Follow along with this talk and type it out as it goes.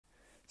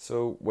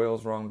So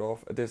Wales round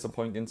off a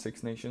disappointing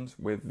Six Nations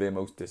with their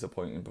most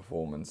disappointing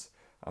performance.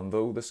 And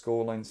though the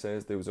scoreline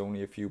says there was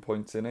only a few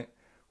points in it,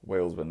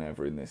 Wales were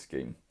never in this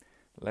game.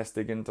 Let's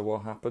dig into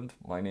what happened.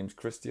 My name's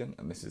Christian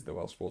and this is the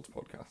Welsh Sports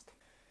Podcast.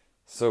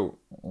 So,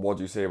 what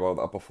do you say about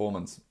that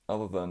performance?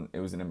 Other than it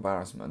was an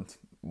embarrassment,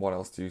 what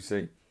else do you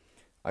say?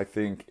 I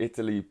think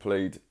Italy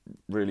played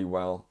really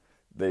well.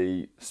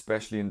 They,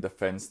 especially in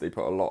defence, they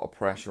put a lot of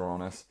pressure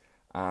on us,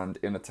 and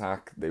in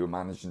attack, they were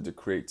managing to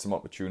create some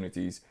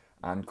opportunities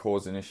and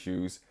causing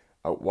issues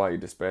out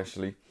wide,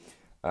 especially.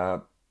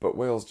 But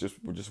Wales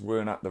just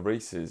weren't at the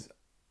races.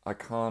 I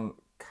can't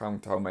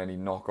count how many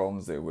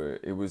knock-ons there were.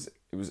 It was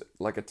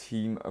like a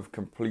team of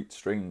complete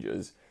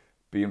strangers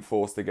being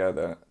forced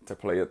together to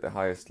play at the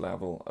highest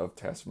level of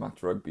Test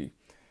match rugby.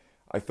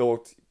 I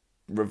thought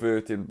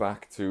reverting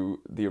back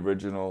to the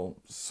original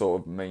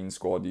sort of main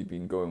squad you'd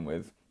been going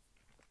with,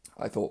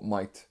 I thought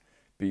might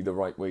be the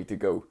right way to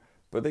go.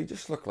 But they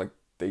just looked like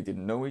they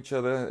didn't know each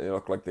other. It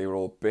looked like they were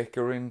all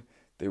bickering.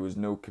 There was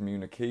no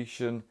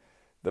communication.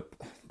 The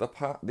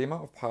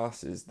amount of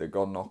passes that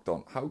got knocked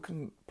on. How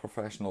can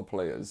professional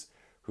players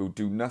who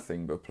do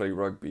nothing but play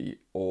rugby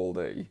all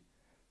day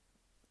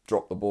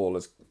drop the ball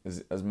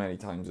as many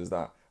times as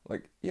that?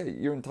 Like, yeah,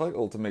 you're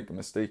entitled to make a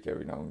mistake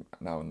every now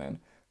and then,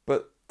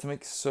 but to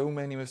make so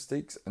many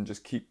mistakes and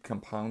just keep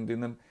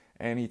compounding them,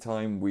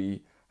 anytime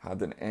we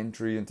had an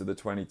entry into the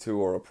 22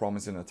 or a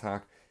promising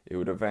attack, it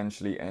would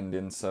eventually end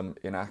in some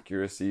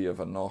inaccuracy of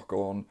a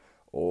knock-on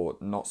or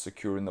not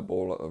securing the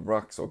ball at the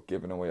rucks or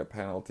giving away a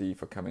penalty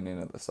for coming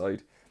in at the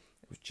side.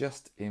 It was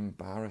just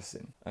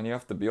embarrassing. And you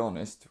have to be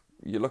honest,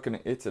 you're looking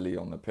at Italy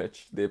on the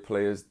pitch. Their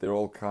players, they're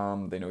all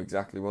calm. They know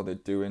exactly what they're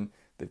doing.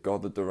 They've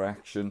got the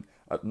direction.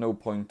 At no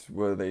point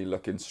were they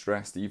looking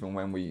stressed, even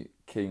when we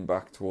came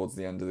back towards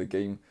the end of the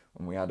game,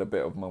 when we had a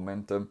bit of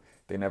momentum.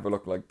 They never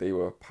looked like they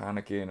were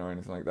panicking or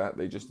anything like that.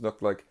 They just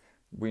looked like,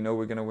 we know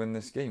we're going to win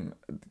this game.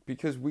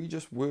 Because we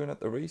just weren't at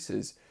the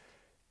races.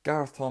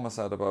 Gareth Thomas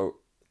had about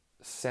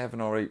 7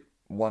 or 8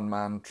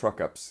 one-man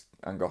truck-ups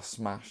and got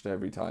smashed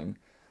every time.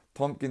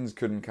 Tompkins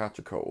couldn't catch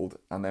a cold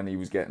and then he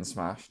was getting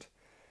smashed.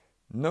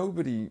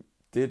 Nobody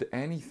did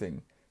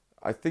anything.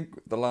 I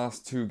think the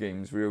last 2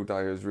 games, Rio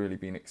Dyer's really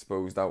been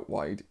exposed out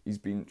wide. He's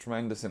been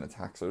tremendous in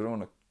attack, so I don't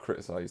want to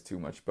criticise too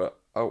much, but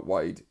out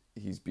wide,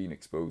 he's been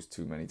exposed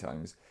too many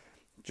times.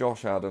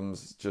 Josh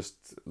Adams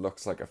just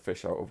looks like a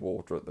fish out of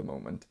water at the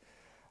moment.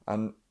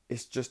 And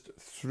it's just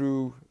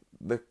through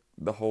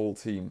the whole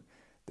team,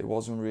 there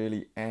wasn't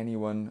really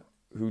anyone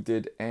who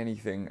did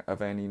anything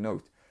of any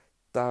note.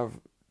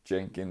 Dav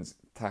Jenkins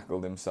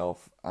tackled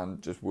himself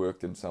and just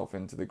worked himself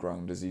into the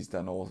ground as he's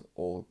done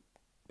all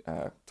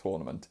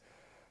tournament.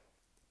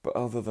 But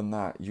other than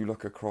that, you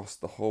look across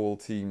the whole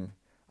team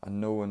and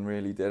no one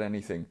really did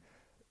anything.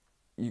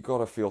 You got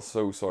to feel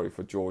so sorry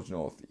for George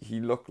North.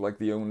 He looked like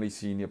the only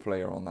senior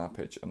player on that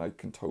pitch, and I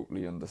can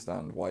totally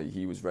understand why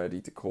he was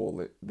ready to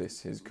call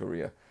this his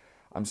career.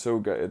 I'm so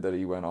gutted that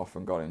he went off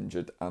and got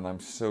injured, and I'm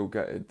so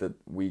gutted that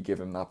we give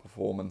him that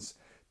performance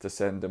to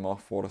send him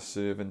off. What a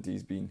servant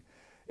he's been.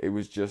 It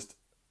was just,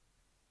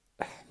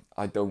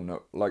 I don't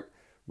know. Like,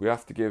 we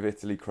have to give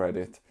Italy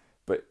credit,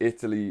 but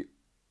Italy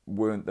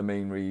weren't the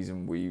main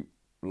reason we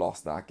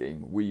lost that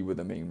game. We were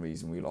the main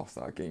reason we lost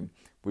that game.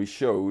 We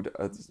showed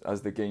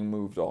as the game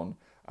moved on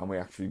and we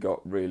actually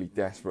got really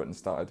desperate and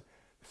started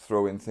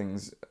throwing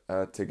things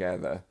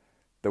together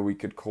that we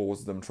could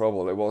cause them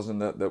trouble. It wasn't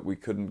that we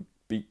couldn't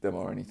beat them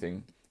or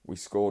anything. We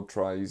scored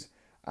tries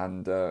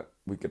and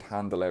we could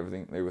handle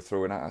everything they were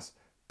throwing at us,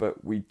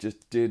 but we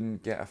just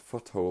didn't get a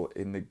foothold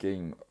in the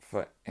game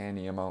for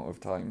any amount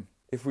of time.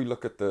 If we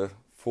look at the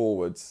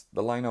forwards,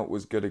 the line-out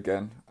was good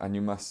again, and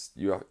you must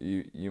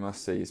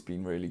say it's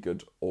been really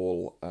good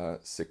all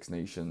Six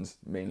Nations,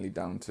 mainly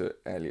down to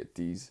Elliot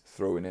Dees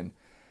throwing in.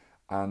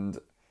 And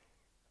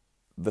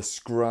the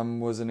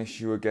scrum was an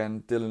issue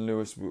again. Dylan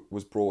Lewis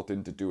was brought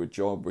in to do a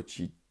job which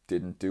he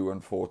didn't do,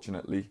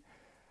 unfortunately.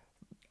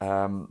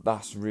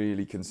 That's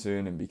really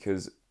concerning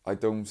because I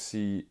don't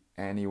see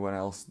anyone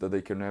else that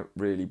they can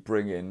really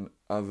bring in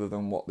other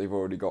than what they've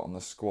already got on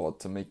the squad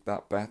to make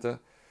that better.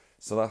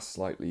 So that's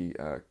slightly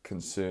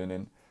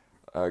concerning.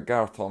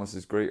 Gareth Thomas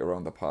is great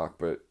around the park,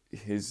 but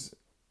his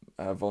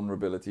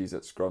vulnerabilities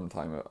at scrum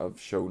time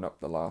have shown up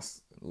the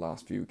last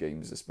few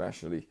games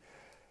especially.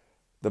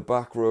 The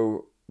back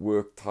row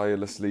worked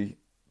tirelessly.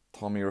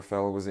 Tommy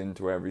Raffel was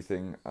into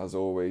everything as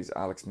always.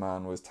 Alex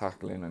Mann was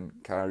tackling and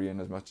carrying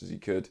as much as he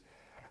could.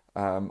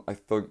 I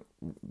thought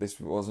this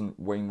wasn't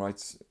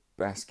Wainwright's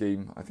best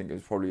game. I think it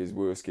was probably his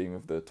worst game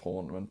of the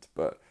tournament,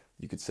 but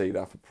you could say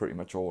that for pretty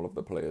much all of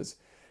the players.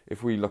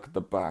 If we look at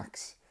the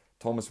backs,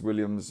 Thomas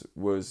Williams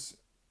was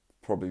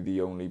probably the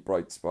only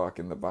bright spark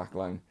in the back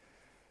line.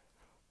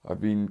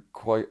 I've been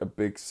quite a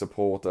big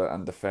supporter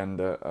and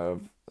defender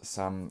of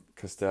Sam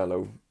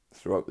Costello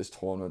throughout this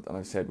tournament, and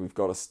I've said we've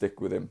got to stick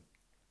with him.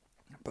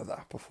 But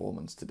that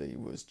performance today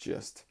was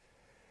just,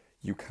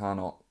 you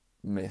cannot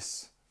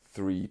miss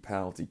 3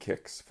 penalty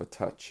kicks for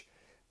touch.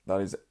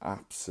 That is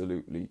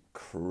absolutely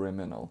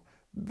criminal.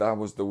 that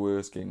was the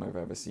worst game I've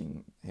ever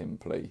seen him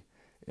play.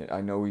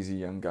 I know he's a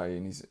young guy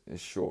and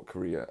his short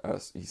career.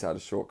 He's had a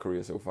short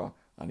career so far,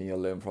 and he'll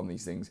learn from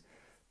these things.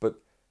 But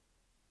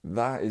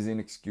that is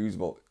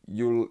inexcusable.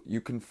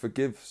 You can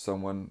forgive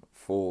someone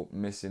for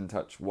missing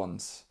touch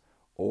once,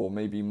 or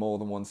maybe more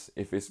than once,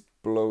 if it's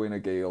blowing a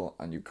gale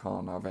and you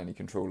can't have any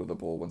control of the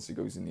ball once it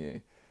goes in the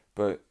air.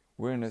 But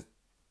we're in a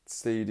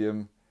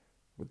stadium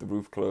with the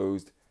roof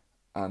closed,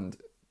 and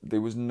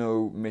there was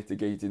no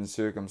mitigating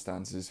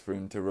circumstances for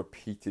him to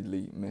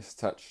repeatedly miss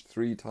touch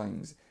 3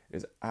 times.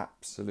 Is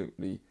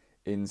absolutely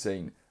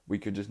insane. We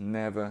could just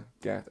never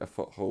get a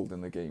foothold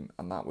in the game,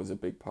 and that was a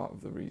big part of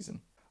the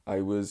reason.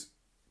 I was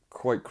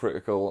quite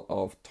critical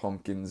of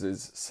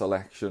Tompkins's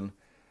selection.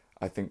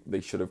 I think they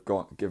should have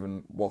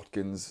given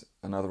Watkins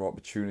another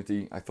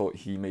opportunity. I thought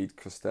he made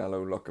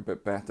Costello look a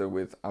bit better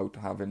without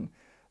having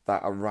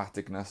that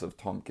erraticness of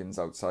Tompkins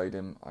outside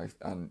him,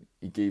 and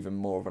he gave him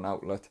more of an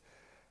outlet.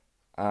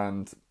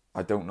 And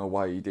I don't know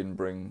why he didn't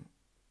bring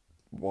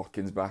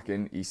Watkins back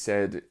in. He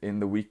said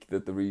in the week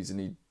that the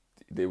reason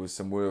there was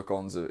some work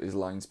on his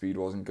line speed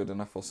wasn't good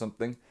enough or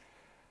something.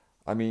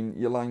 I mean,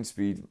 your line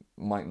speed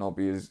might not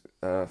be as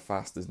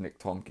fast as Nick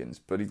Tompkins,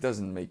 but he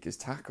doesn't make his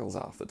tackles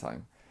half the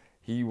time.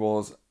 He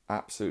was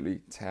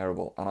absolutely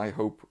terrible, and I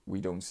hope we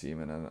don't see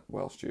him in a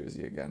Welsh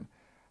jersey again.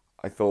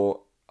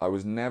 I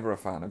was never a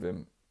fan of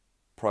him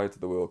prior to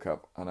the World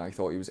Cup, and I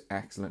thought he was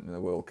excellent in the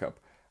World Cup,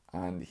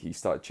 and he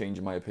started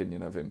changing my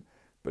opinion of him,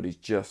 but he's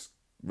just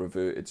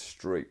reverted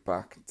straight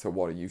back to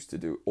what he used to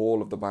do.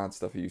 All of the bad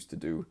stuff he used to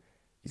do,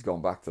 he's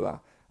gone back to that,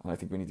 and I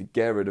think we need to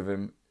get rid of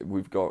him.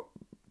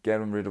 Get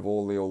rid of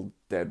all the old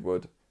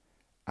deadwood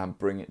and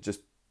bring it, just,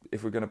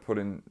 if we're going to put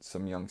in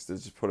some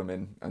youngsters, just put them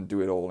in and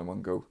do it all in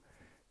one go,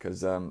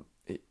 because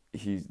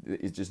he's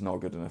just not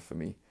good enough for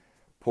me.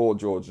 Poor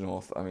George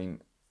North. I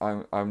mean,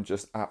 I'm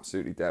just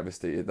absolutely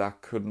devastated.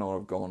 That could not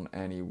have gone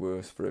any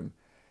worse for him.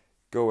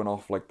 Going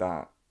off like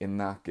that in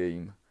that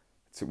game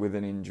with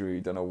an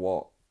injury, don't know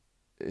what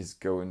is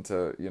going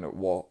to,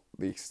 what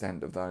the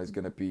extent of that is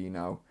going to be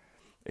now.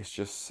 It's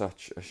just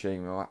such a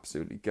shame. I'm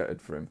absolutely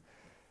gutted for him.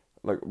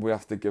 Like, we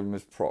have to give him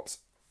his props.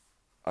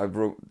 I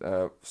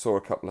saw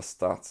a couple of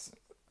stats,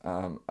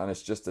 and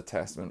it's just a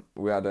testament.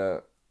 We had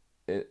an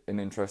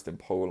interesting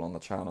poll on the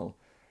channel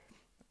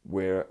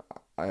where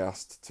I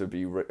asked to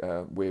be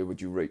where would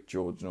you rate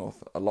George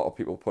North. A lot of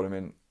people put him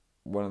in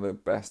one of the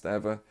best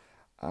ever,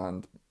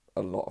 and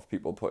a lot of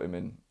people put him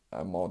in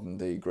a modern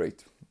day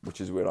great, which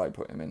is where I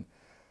put him in.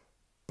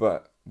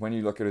 But when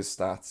you look at his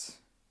stats,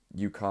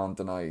 you can't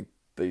deny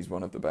that he's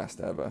one of the best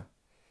ever.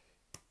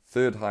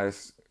 3rd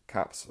highest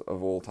caps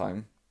of all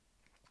time,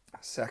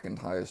 2nd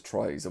highest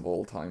tries of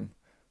all time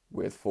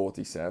with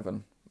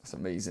 47. That's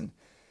amazing.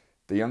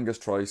 The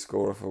youngest try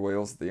scorer for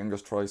Wales, the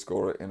youngest try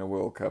scorer in a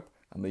World Cup,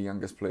 and the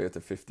youngest player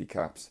to 50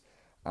 caps,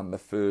 and the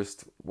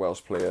first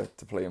Welsh player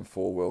to play in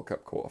 4 World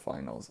Cup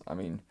quarterfinals. I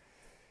mean,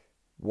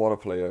 what a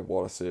player,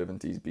 what a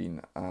servant he's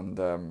been.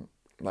 And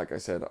like I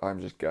said,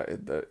 I'm just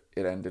gutted that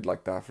it ended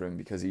like that for him,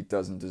 because he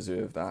doesn't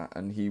deserve that.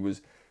 And he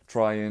was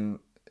trying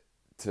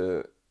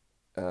to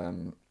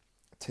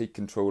take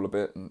control a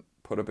bit and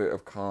put a bit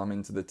of calm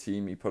into the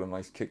team. He put a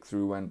nice kick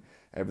through when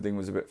everything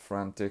was a bit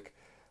frantic.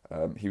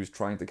 He was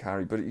trying to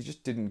carry, but he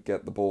just didn't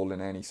get the ball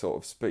in any sort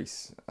of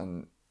space,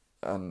 and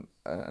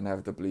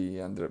inevitably he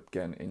ended up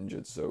getting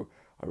injured. So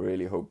I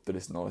really hope that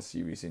it's not a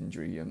serious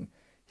injury and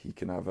he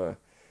can have a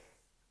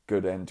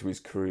good end to his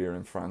career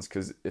in France,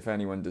 because if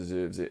anyone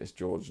deserves it, it's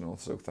George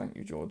North. So thank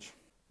you, George.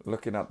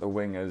 Looking at the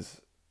wingers,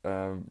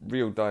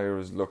 Rio Dyer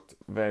has looked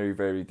very,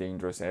 very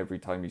dangerous every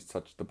time he's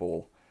touched the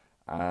ball.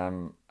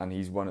 And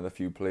he's one of the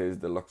few players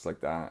that looks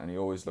like that, and he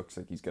always looks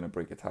like he's going to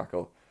break a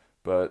tackle.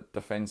 But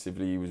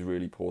defensively, he was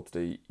really poor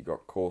today. He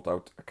got caught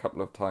out a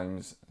couple of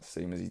times,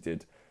 same as he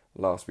did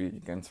last week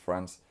against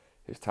France.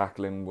 His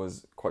tackling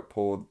was quite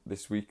poor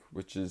this week,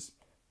 which is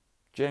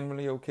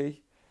generally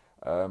okay.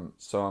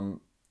 So I'm a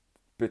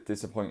bit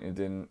disappointed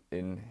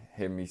in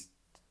him. He's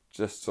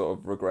just sort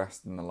of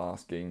regressed in the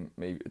last game.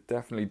 Maybe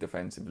definitely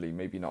defensively,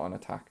 maybe not on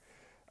attack.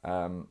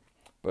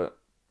 But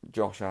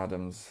Josh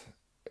Adams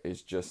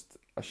is just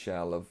a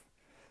shell of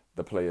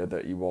the player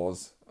that he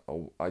was.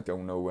 Oh, I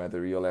don't know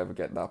whether he'll ever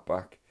get that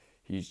back.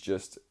 He's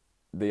just,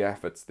 the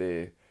effort's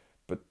there,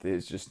 but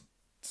there's just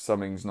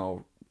something's not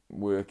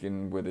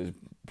working with his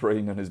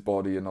brain and his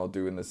body and not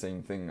doing the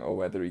same thing, or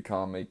whether his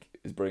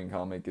brain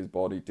can't make his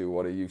body do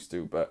what it used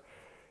to. But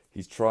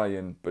he's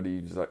trying, but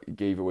he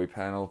gave away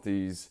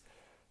penalties.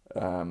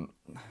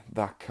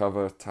 That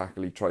cover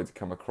tackle he tried to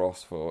come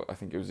across for, I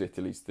think it was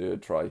Italy's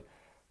 3rd try,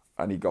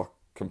 and he got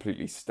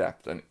completely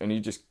stepped, and he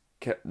just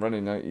kept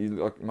running out. He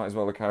might as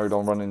well have carried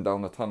on running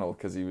down the tunnel,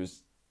 because he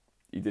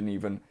didn't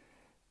even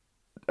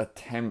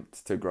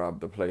attempt to grab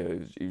the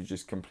player. He was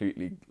just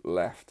completely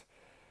left,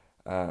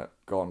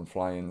 gone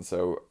flying.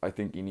 So I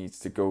think he needs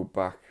to go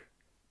back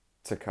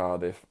to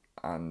Cardiff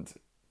and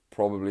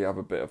probably have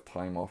a bit of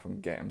time off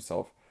and get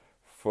himself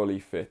fully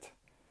fit,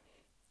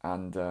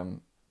 and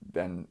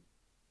then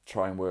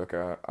try and work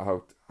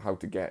out how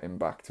to get him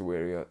back to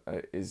where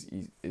his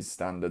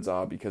standards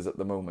are, because at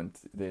the moment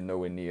they're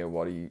nowhere near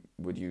what he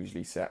would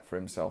usually set for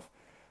himself.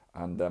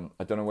 And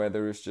I don't know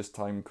whether it's just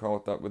time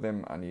caught up with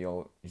him and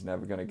he's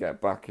never going to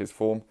get back his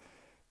form.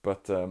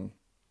 But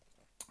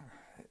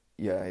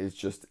yeah,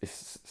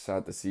 it's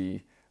sad to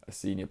see a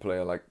senior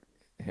player like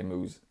him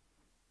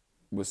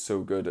was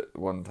so good at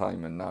one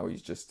time, and now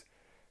he's just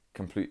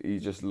he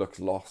just looks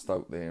lost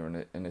out there,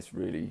 and it's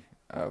really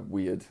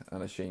weird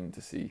and a shame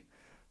to see.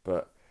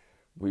 But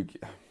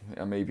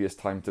maybe it's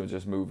time to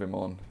just move him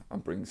on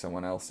and bring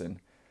someone else in.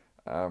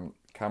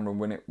 Cameron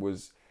Winnett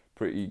was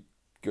pretty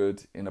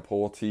good in a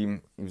poor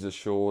team. He was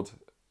assured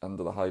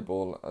under the high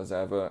ball as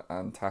ever,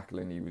 and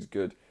tackling he was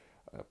good.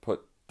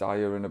 Put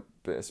Dyer in a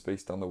bit of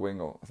space down the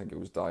wing, or I think it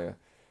was Dyer,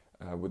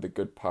 with a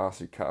good pass.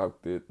 He cut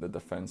out the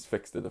defence,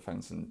 fixed the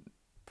defence, and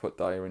put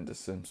Dyer into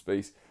some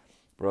space.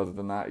 But other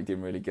than that, he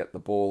didn't really get the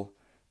ball.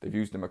 They've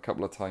used him a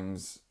couple of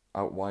times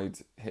out wide,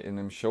 hitting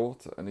him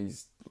short, and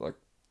he's like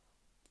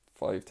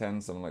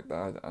 5'10", something like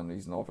that, and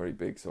he's not very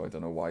big, so I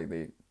don't know why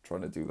they're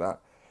trying to do that.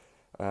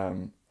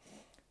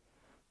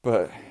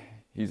 But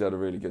he's had a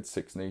really good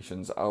Six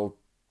Nations. I'll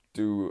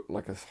do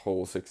like a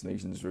whole Six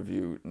Nations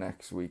review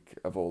next week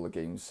of all the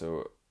games,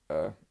 so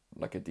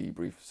like a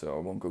debrief, so I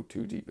won't go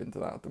too deep into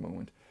that at the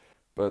moment.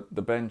 But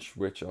the bench,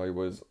 which I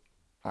was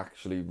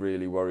actually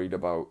really worried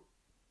about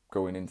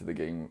going into the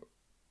game,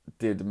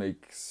 did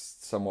make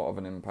somewhat of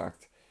an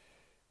impact.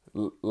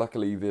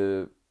 Luckily,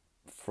 the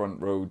front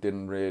row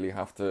didn't really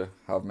have to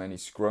have many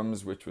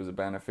scrums, which was a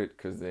benefit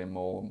because they're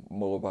more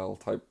mobile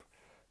type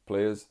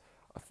players.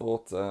 I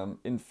thought,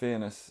 in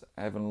fairness,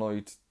 Evan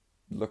Lloyd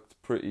looked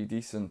pretty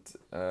decent.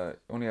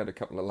 Only had a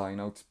couple of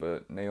lineouts,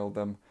 but nailed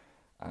them,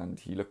 and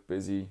he looked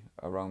busy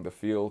around the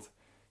field.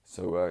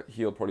 So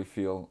he'll probably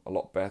feel a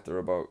lot better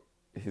about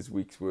his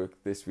week's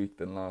work this week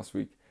than last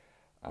week.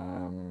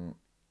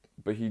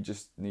 But he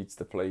just needs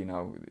to play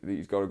now.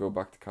 He's got to go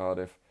back to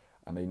Cardiff,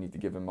 and they need to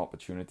give him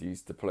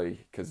opportunities to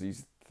play, because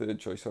he's third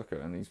choice hooker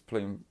and he's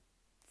playing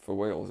for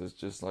Wales. It's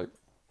just like,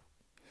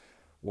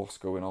 what's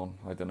going on?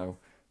 I don't know.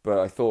 But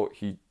I thought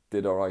he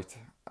did all right.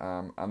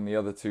 And the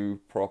other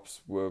two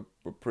props were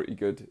pretty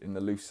good in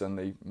the loose, and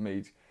they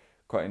made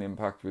quite an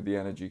impact with the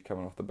energy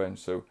coming off the bench.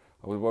 So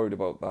I was worried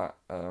about that.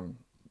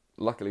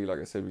 Luckily, like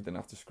I said, we didn't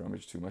have to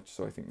scrummage too much,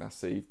 so I think that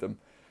saved them.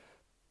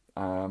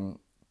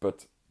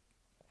 But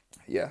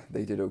yeah,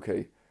 they did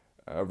okay.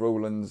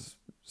 Rowlands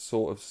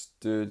sort of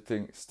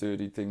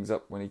sturdy things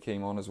up when he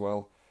came on as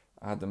well.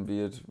 Adam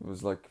Beard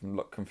was like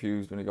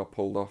confused when he got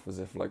pulled off, as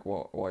if like,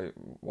 why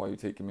are you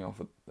taking me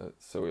off?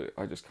 So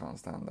I just can't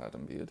stand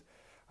Adam Beard.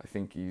 I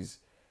think he's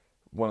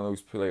one of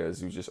those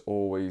players who just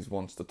always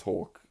wants to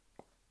talk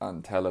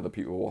and tell other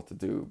people what to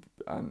do,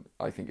 and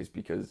I think it's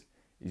because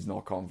he's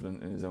not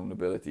confident in his own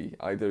ability.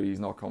 Either he's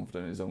not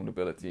confident in his own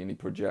ability and he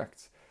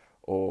projects,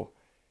 or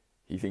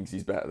he thinks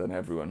he's better than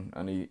everyone,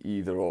 and he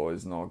either or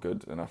is not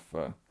good enough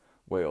for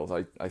Wales.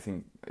 I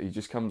think he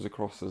just comes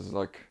across as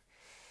like,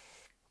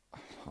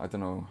 I don't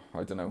know.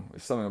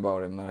 There's something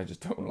about him that I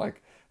just don't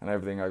like, and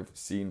everything I've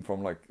seen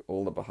from like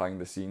all the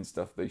behind the scenes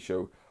stuff they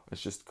show,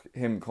 it's just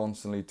him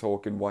constantly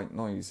talking white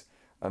noise,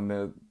 and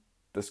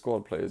the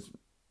squad players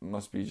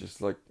must be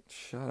just like,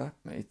 shut up,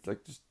 mate.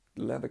 Like, just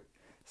let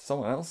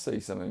someone else say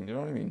something. You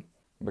know what I mean?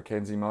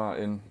 Mackenzie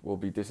Martin will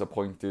be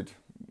disappointed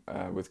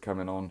with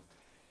coming on.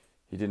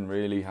 He didn't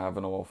really have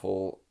an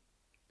awful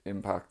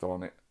impact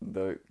on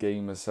the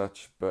game as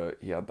such, but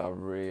he had that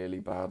really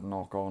bad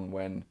knock on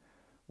when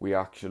we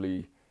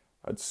actually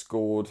had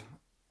scored,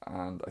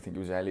 and I think it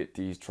was Elliot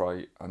D's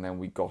try, and then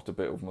we got a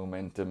bit of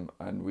momentum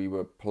and we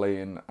were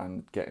playing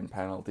and getting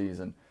penalties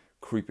and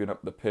creeping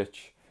up the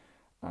pitch,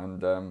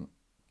 and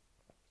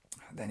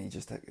then he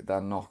just had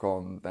that knock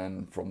on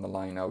then from the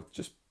line out,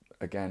 just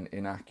again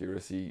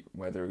inaccuracy,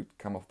 whether it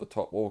come off the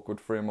top awkward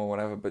for him or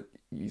whatever, but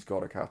he's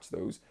got to catch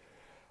those.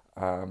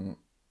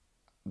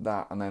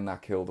 That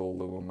killed all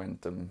the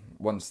momentum.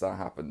 Once that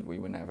happened, we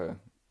were never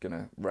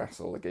gonna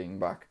wrestle the game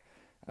back.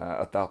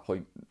 At that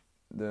point,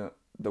 the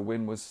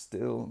win was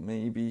still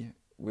maybe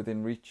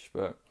within reach,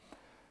 but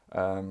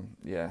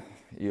yeah,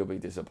 he'll be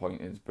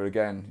disappointed. But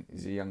again,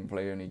 he's a young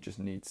player and he just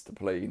needs to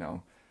play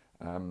now,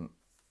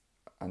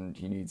 and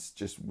he needs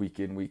just week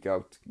in, week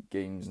out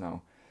games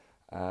now.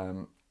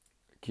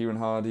 Kieran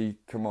Hardy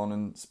come on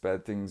and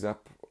sped things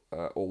up.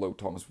 Although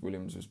Thomas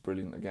Williams was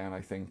brilliant again, I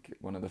think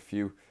one of the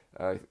few.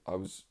 I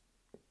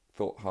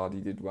thought Hardy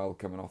did well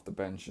coming off the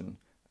bench, and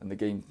the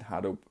game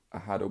had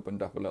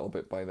opened up a little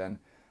bit by then,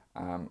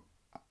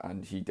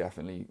 and he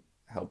definitely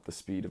helped the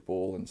speed of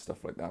ball and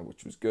stuff like that,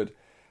 which was good.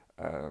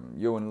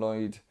 Ioan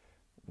Lloyd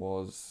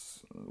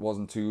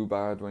wasn't too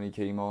bad when he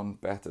came on,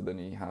 better than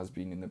he has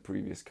been in the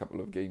previous couple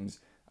of games,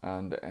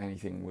 and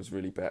anything was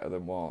really better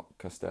than what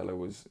Costello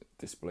was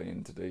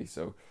displaying today.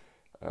 So.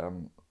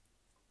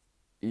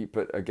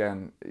 But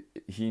again,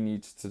 he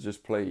needs to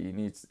just play.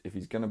 If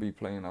he's going to be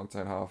playing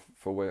outside half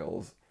for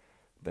Wales,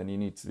 then he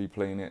needs to be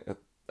playing it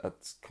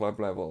at club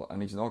level,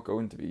 and he's not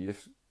going to be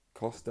if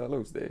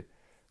Costello's there.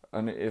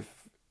 And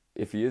if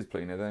if he is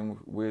playing it, then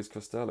where's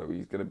Costello?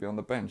 He's going to be on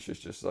the bench. It's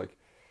just like,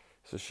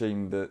 it's a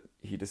shame that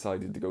he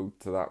decided to go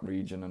to that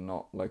region and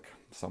not like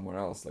somewhere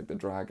else, like the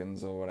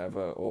Dragons or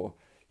whatever, or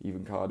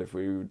even Cardiff,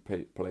 where he would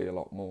play a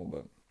lot more.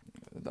 But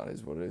that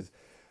is what it is.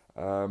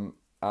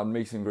 And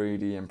Mason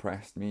Grady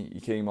impressed me. He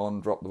came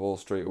on, dropped the ball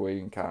straight away,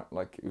 and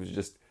it was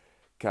just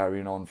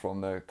carrying on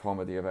from the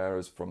comedy of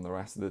errors from the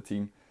rest of the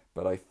team.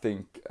 But I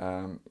think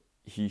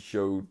he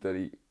showed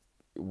that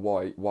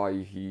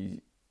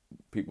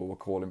people were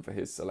calling for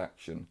his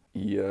selection.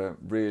 He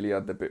really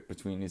had the bit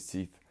between his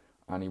teeth,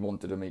 and he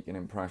wanted to make an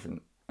impression,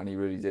 and he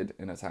really did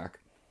in attack.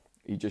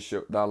 He just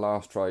showed that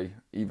last try,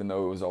 even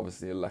though it was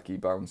obviously a lucky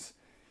bounce,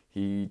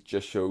 he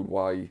just showed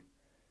why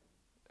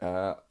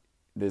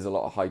there's a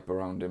lot of hype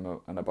around him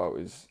and about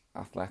his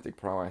athletic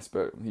prowess,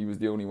 but he was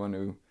the only one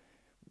who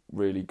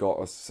really got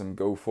us some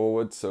go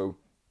forward. So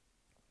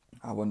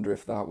I wonder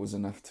if that was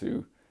enough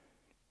to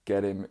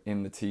get him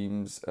in the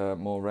teams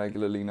more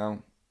regularly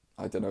now.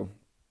 I don't know.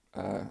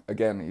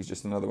 Again, he's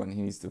just another one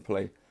he needs to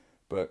play,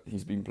 but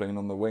he's been playing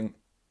on the wing.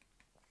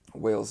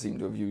 Wales seem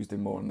to have used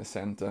him more in the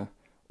centre,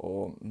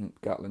 or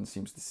Gatland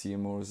seems to see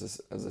him more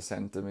as a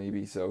centre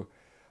maybe. So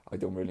I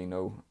don't really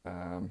know.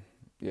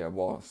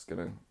 What's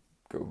gonna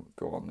go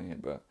on there,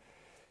 but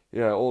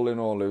yeah, all in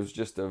all, it was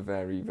just a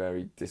very,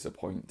 very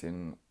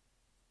disappointing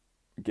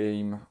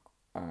game.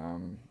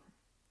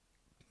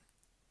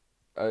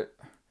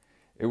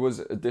 It was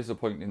a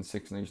disappointing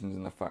Six Nations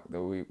in the fact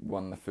that we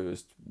won the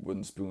first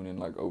wooden spoon in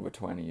like over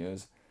 20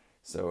 years.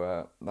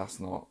 So that's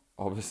not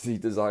obviously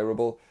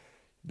desirable.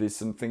 There's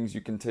some things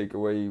you can take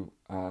away,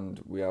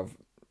 and we have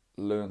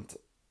learnt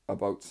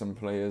about some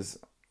players,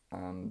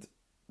 and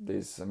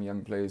there's some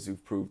young players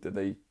who've proved that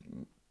they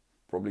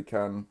probably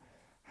can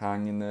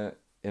hang at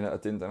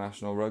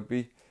international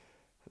rugby.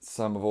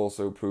 Some have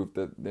also proved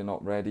that they're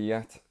not ready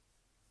yet.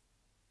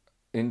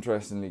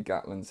 Interestingly,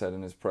 Gatland said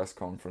in his press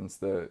conference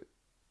that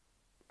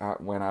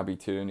when Abby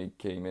Turney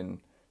came in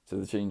to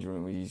the changing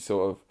room, he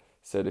sort of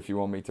said, "If you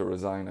want me to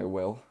resign, I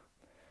will,"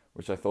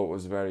 which I thought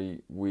was a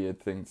very weird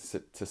thing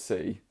to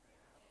say.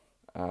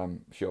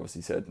 She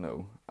obviously said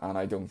no, and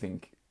I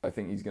think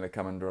he's going to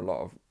come under a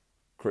lot of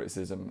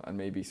criticism, and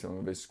maybe some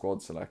of his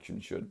squad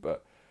selection should.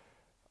 But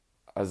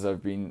as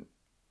I've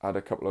had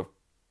a couple of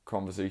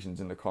conversations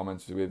in the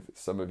comments with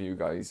some of you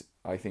guys,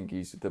 I think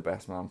he's the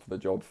best man for the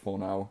job for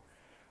now,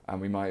 and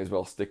we might as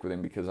well stick with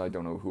him because I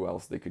don't know who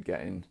else they could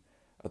get in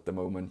at the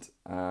moment.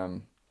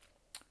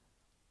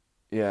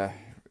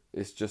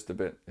 It's just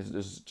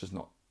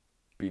not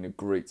been a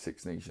great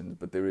Six Nations,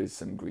 but there is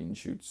some green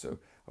shoots, so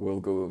I will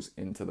go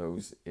into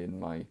those in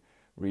my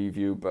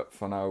review. But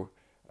for now,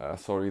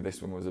 sorry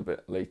this one was a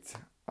bit late.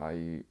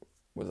 I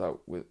was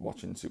out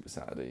watching Super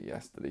Saturday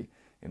yesterday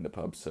in the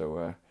pub,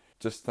 so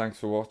just thanks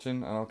for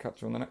watching, and I'll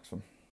catch you on the next one.